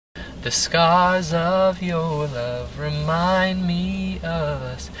The scars of your love remind me of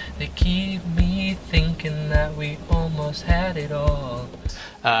us. They keep me thinking that we almost had it all.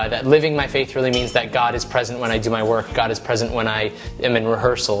 That living my faith really means that God is present when I do my work, God is present when I am in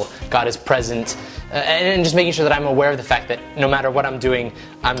rehearsal, God is present, and just making sure that I'm aware of the fact that no matter what I'm doing,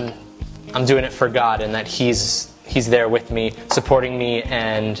 I'm doing it for God, and that He's there with me, supporting me,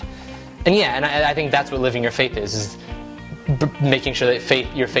 and I think that's what living your faith is making sure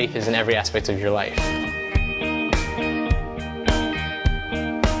that your faith is in every aspect of your life.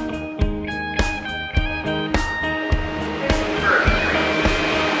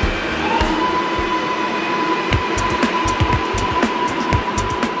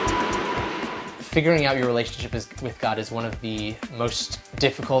 Figuring out your relationship with God is one of the most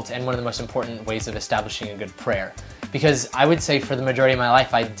difficult and one of the most important ways of establishing a good prayer. Because I would say for the majority of my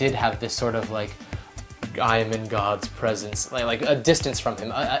life I did have this sort of like, I am in God's presence, like a distance from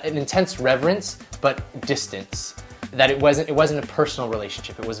Him, an intense reverence, but distance. That it wasn't a personal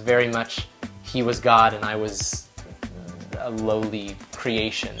relationship. It was very much He was God and I was a lowly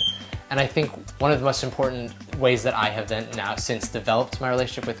creation. And I think one of the most important ways that I have then now since developed my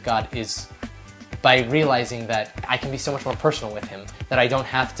relationship with God is by realizing that I can be so much more personal with Him, that I don't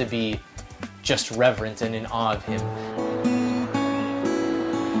have to be just reverent and in awe of Him.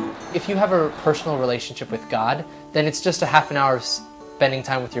 If you have a personal relationship with God, then it's just a half an hour of spending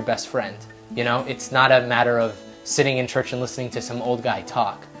time with your best friend. You know, it's not a matter of sitting in church and listening to some old guy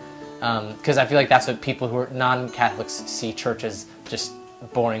talk. Because I feel like that's what people who are non-Catholics see church as just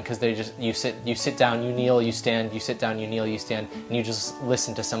boring, because they just, you sit down, you kneel, you stand, you sit down, you kneel, you stand, and you just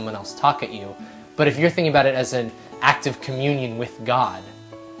listen to someone else talk at you. But if you're thinking about it as an act of communion with God,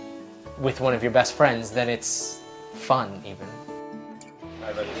 with one of your best friends, then it's fun even.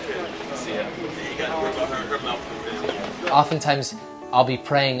 Oftentimes I'll be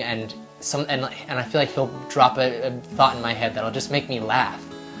praying and I feel like He'll drop a thought in my head that'll just make me laugh.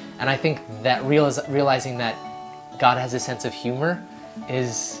 And I think that realizing that God has a sense of humor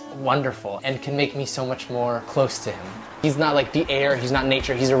is wonderful and can make me so much more close to Him. He's not like the air, He's not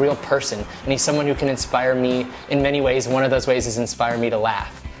nature, He's a real person, and He's someone who can inspire me in many ways. One of those ways is inspire me to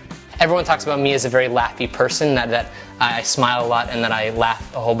laugh. Everyone talks about me as a very laughy person, that I smile a lot and that I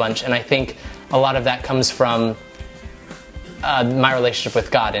laugh a whole bunch, and I think a lot of that comes from my relationship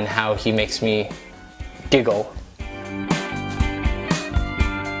with God and how He makes me giggle.